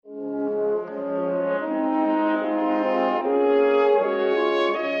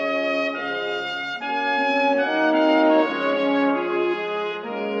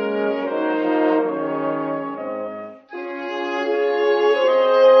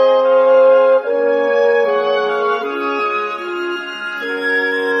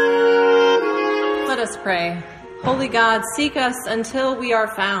pray. Holy God, seek us until we are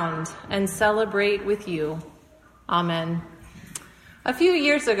found and celebrate with you. Amen. A few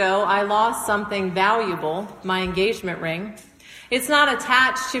years ago, I lost something valuable, my engagement ring. It's not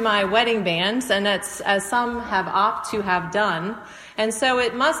attached to my wedding band, and it's as some have opted to have done. And so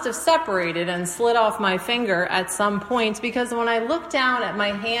it must have separated and slid off my finger at some point, because when I looked down at my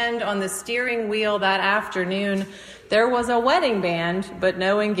hand on the steering wheel that afternoon, there was a wedding band, but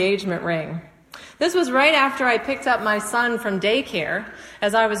no engagement ring. This was right after I picked up my son from daycare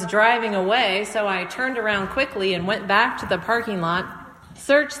as I was driving away, so I turned around quickly and went back to the parking lot,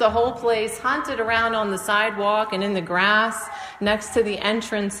 searched the whole place, hunted around on the sidewalk and in the grass next to the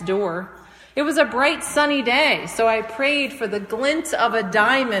entrance door. It was a bright sunny day, so I prayed for the glint of a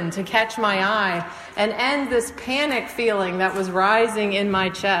diamond to catch my eye and end this panic feeling that was rising in my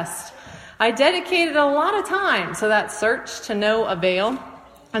chest. I dedicated a lot of time to that search to no avail.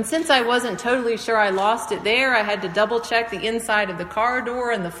 And since I wasn't totally sure I lost it there, I had to double check the inside of the car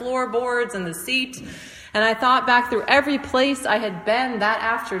door and the floorboards and the seat. And I thought back through every place I had been that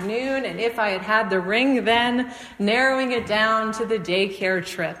afternoon, and if I had had the ring then, narrowing it down to the daycare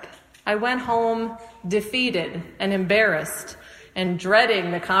trip. I went home defeated and embarrassed and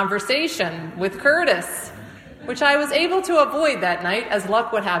dreading the conversation with Curtis, which I was able to avoid that night as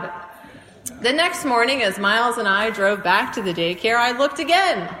luck would have it. The next morning, as Miles and I drove back to the daycare, I looked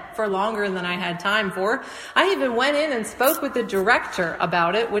again for longer than I had time for. I even went in and spoke with the director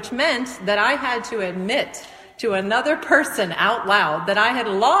about it, which meant that I had to admit to another person out loud that I had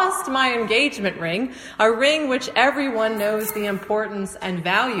lost my engagement ring, a ring which everyone knows the importance and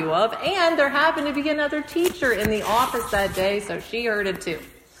value of, and there happened to be another teacher in the office that day, so she heard it too.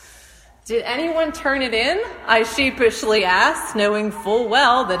 Did anyone turn it in? I sheepishly asked, knowing full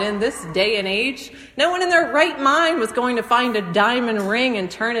well that in this day and age, no one in their right mind was going to find a diamond ring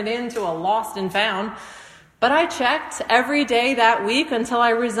and turn it into a lost and found. But I checked every day that week until I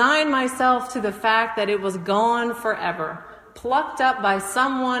resigned myself to the fact that it was gone forever, plucked up by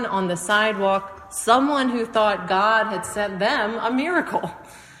someone on the sidewalk, someone who thought God had sent them a miracle.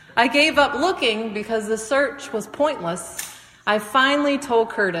 I gave up looking because the search was pointless. I finally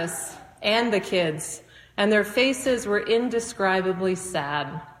told Curtis and the kids, and their faces were indescribably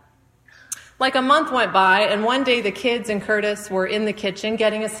sad. Like a month went by, and one day the kids and Curtis were in the kitchen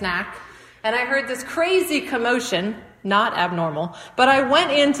getting a snack, and I heard this crazy commotion, not abnormal, but I went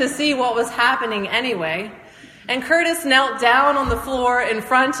in to see what was happening anyway, and Curtis knelt down on the floor in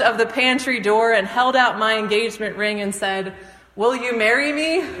front of the pantry door and held out my engagement ring and said, "Will you marry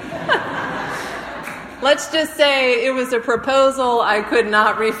me?" Let's just say it was a proposal I could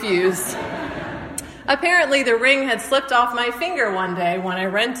not refuse. Apparently, the ring had slipped off my finger one day when I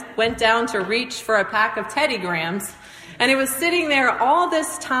went down to reach for a pack of Teddy Grahams, and it was sitting there all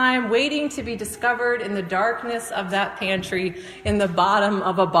this time waiting to be discovered in the darkness of that pantry in the bottom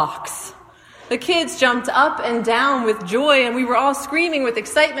of a box. The kids jumped up and down with joy, and we were all screaming with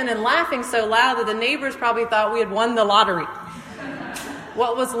excitement and laughing so loud that the neighbors probably thought we had won the lottery.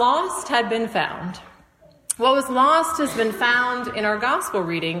 What was lost had been found. What was lost has been found in our gospel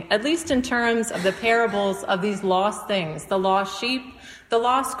reading, at least in terms of the parables of these lost things, the lost sheep, the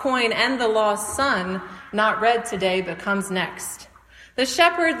lost coin, and the lost son, not read today but comes next. The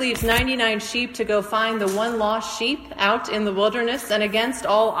shepherd leaves 99 sheep to go find the one lost sheep out in the wilderness, and against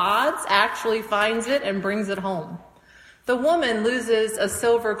all odds actually finds it and brings it home. The woman loses a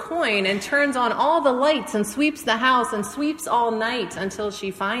silver coin and turns on all the lights and sweeps the house and sweeps all night until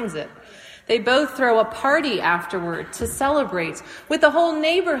she finds it. They both throw a party afterward to celebrate, with the whole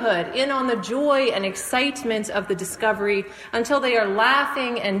neighborhood in on the joy and excitement of the discovery, until they are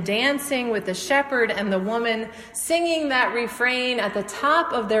laughing and dancing with the shepherd and the woman, singing that refrain at the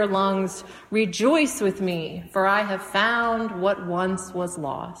top of their lungs, "Rejoice with me, for I have found what once was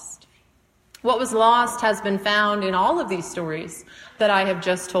lost." What was lost has been found in all of these stories that I have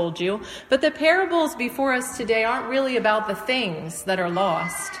just told you, but the parables before us today aren't really about the things that are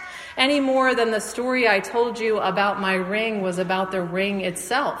lost, any more than the story I told you about my ring was about the ring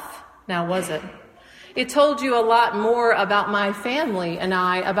itself. Now, was it? It told you a lot more about my family and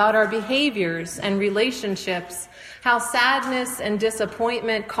I, about our behaviors and relationships, how sadness and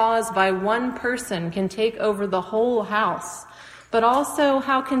disappointment caused by one person can take over the whole house, but also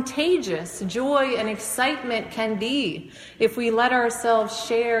how contagious joy and excitement can be if we let ourselves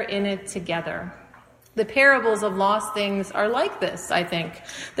share in it together. The parables of lost things are like this, I think.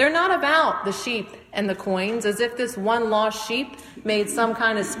 They're not about the sheep and the coins, as if this one lost sheep made some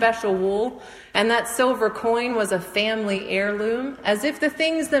kind of special wool, and that silver coin was a family heirloom, as if the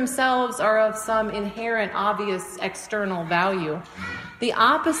things themselves are of some inherent, obvious external value. The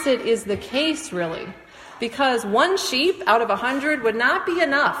opposite is the case, really. because one sheep out of 100 would not be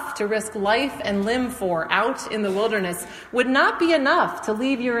enough to risk life and limb for out in the wilderness, would not be enough to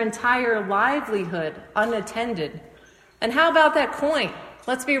leave your entire livelihood unattended. And how about that coin?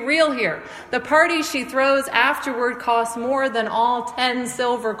 Let's be real here. The party she throws afterward costs more than all 10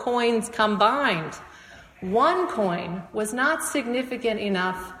 silver coins combined. One coin was not significant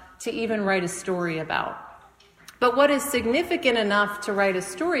enough to even write a story about. But what is significant enough to write a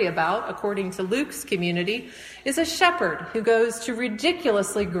story about, according to Luke's community, is a shepherd who goes to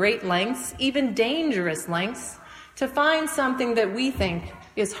ridiculously great lengths, even dangerous lengths, to find something that we think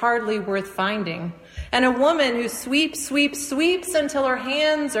is hardly worth finding. And a woman who sweeps until her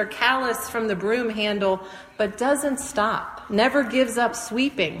hands are calloused from the broom handle, but doesn't stop, never gives up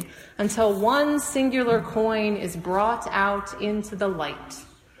sweeping until one singular coin is brought out into the light.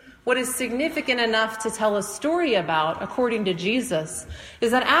 What is significant enough to tell a story about, according to Jesus, is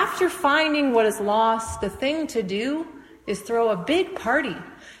that after finding what is lost, the thing to do is throw a big party.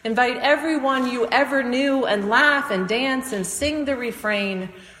 Invite everyone you ever knew and laugh and dance and sing the refrain,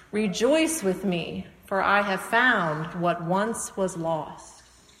 "Rejoice with me, for I have found what once was lost."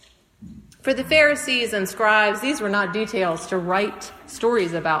 For the Pharisees and scribes, these were not details to write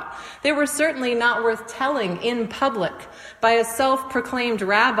stories about. They were certainly not worth telling in public by a self-proclaimed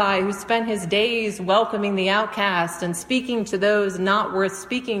rabbi who spent his days welcoming the outcast and speaking to those not worth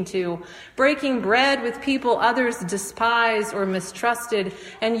speaking to, breaking bread with people others despised or mistrusted,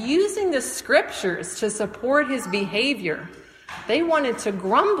 and using the scriptures to support his behavior. They wanted to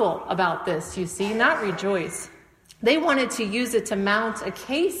grumble about this, you see, not rejoice. They wanted to use it to mount a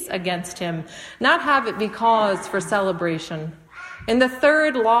case against him, not have it be cause for celebration. In the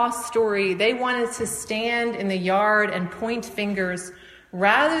third lost story, they wanted to stand in the yard and point fingers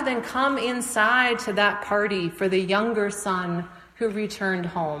rather than come inside to that party for the younger son who returned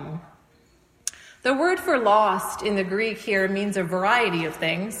home. The word for lost in the Greek here means a variety of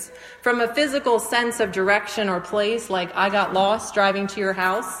things, from a physical sense of direction or place, like I got lost driving to your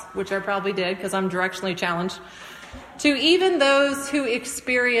house, which I probably did because I'm directionally challenged, to even those who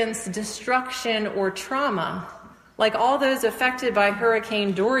experience destruction or trauma, like all those affected by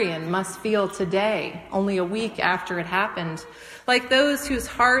Hurricane Dorian must feel today, only a week after it happened, like those whose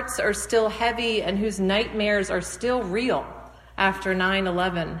hearts are still heavy and whose nightmares are still real after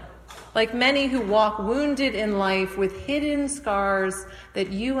 9/11, like many who walk wounded in life with hidden scars that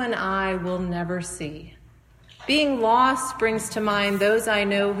you and I will never see. Being lost brings to mind those I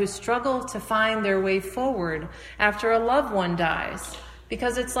know who struggle to find their way forward after a loved one dies,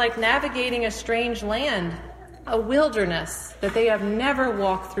 because it's like navigating a strange land, a wilderness that they have never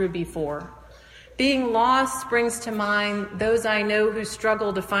walked through before. Being lost brings to mind those I know who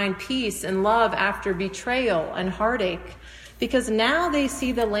struggle to find peace and love after betrayal and heartache, because now they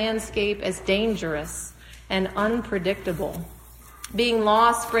see the landscape as dangerous and unpredictable. Being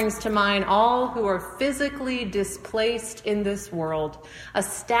lost brings to mind all who are physically displaced in this world, a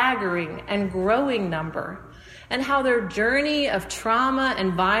staggering and growing number, and how their journey of trauma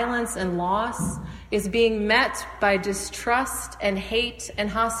and violence and loss is being met by distrust and hate and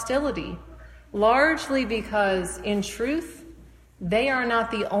hostility, largely because, in truth, they are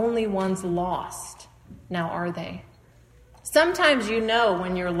not the only ones lost. Now, are they? Sometimes you know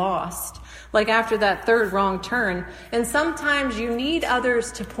when you're lost, like after that third wrong turn, and sometimes you need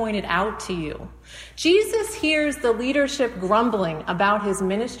others to point it out to you. Jesus hears the leadership grumbling about his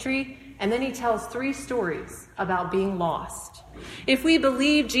ministry, and then he tells 3 stories about being lost. If we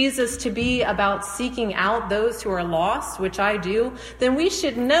believe Jesus to be about seeking out those who are lost, which I do, then we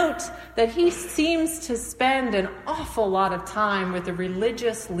should note that he seems to spend an awful lot of time with the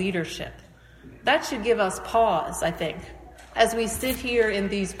religious leadership. That should give us pause, I think, as we sit here in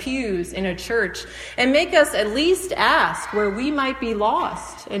these pews in a church, and make us at least ask where we might be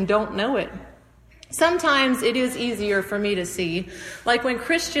lost and don't know it. Sometimes it is easier for me to see, like when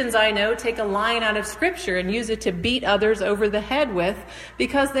Christians I know take a line out of Scripture and use it to beat others over the head with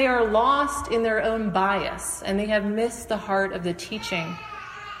because they are lost in their own bias and they have missed the heart of the teaching.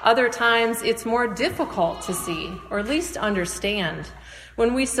 Other times it's more difficult to see, or at least understand,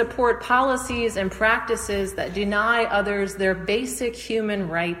 when we support policies and practices that deny others their basic human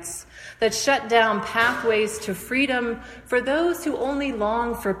rights, that shut down pathways to freedom for those who only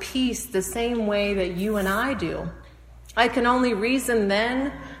long for peace the same way that you and I do. I can only reason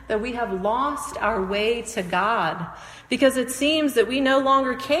then that we have lost our way to God, because it seems that we no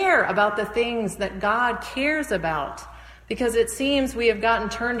longer care about the things that God cares about, because it seems we have gotten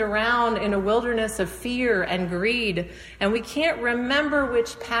turned around in a wilderness of fear and greed, and we can't remember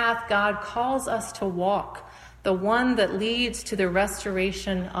which path God calls us to walk, the one that leads to the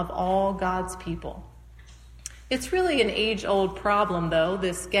restoration of all God's people. It's really an age-old problem, though,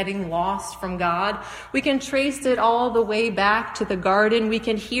 this getting lost from God. We can trace it all the way back to the garden. We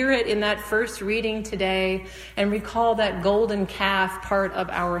can hear it in that first reading today and recall that golden calf part of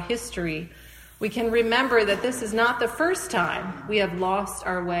our history. We can remember that this is not the first time we have lost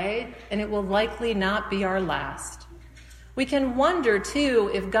our way, and it will likely not be our last. We can wonder, too,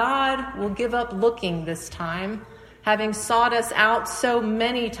 if God will give up looking this time, having sought us out so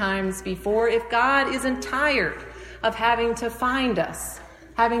many times before, if God isn't tired of having to find us,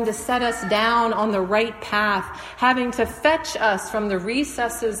 having to set us down on the right path, having to fetch us from the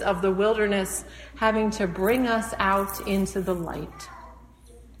recesses of the wilderness, having to bring us out into the light.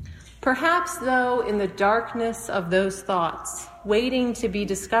 Perhaps, though, in the darkness of those thoughts, waiting to be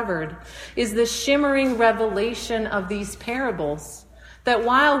discovered, is the shimmering revelation of these parables, that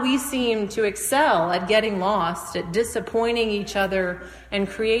while we seem to excel at getting lost, at disappointing each other and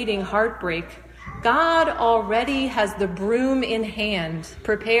creating heartbreak, God already has the broom in hand,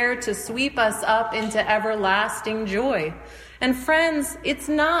 prepared to sweep us up into everlasting joy. And friends, it's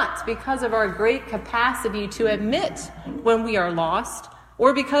not because of our great capacity to admit when we are lost,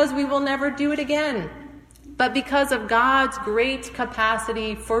 or because we will never do it again, but because of God's great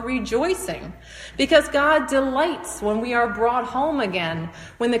capacity for rejoicing, because God delights when we are brought home again,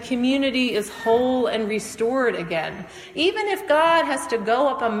 when the community is whole and restored again. Even if God has to go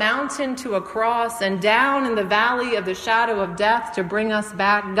up a mountain to a cross and down in the valley of the shadow of death to bring us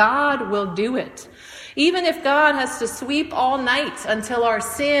back, God will do it. Even if God has to sweep all night until our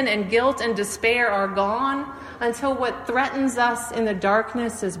sin and guilt and despair are gone, until what threatens us in the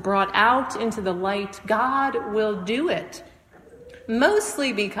darkness is brought out into the light, God will do it.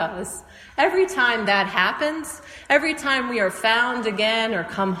 Mostly because every time that happens, every time we are found again or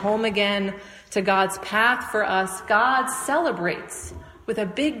come home again to God's path for us, God celebrates with a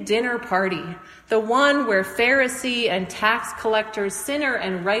big dinner party, the one where Pharisee and tax collector, sinner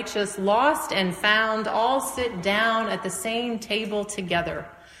and righteous, lost and found, all sit down at the same table together.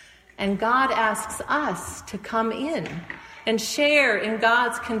 And God asks us to come in and share in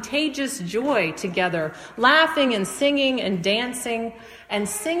God's contagious joy together, laughing and singing and dancing and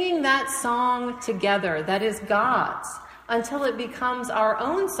singing that song together that is God's until it becomes our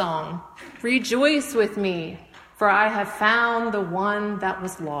own song. Rejoice with me, for I have found the one that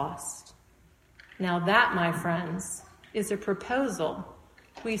was lost. Now that, my friends, is a proposal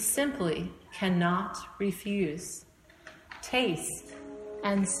we simply cannot refuse. Taste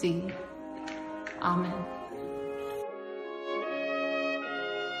and see. Amen.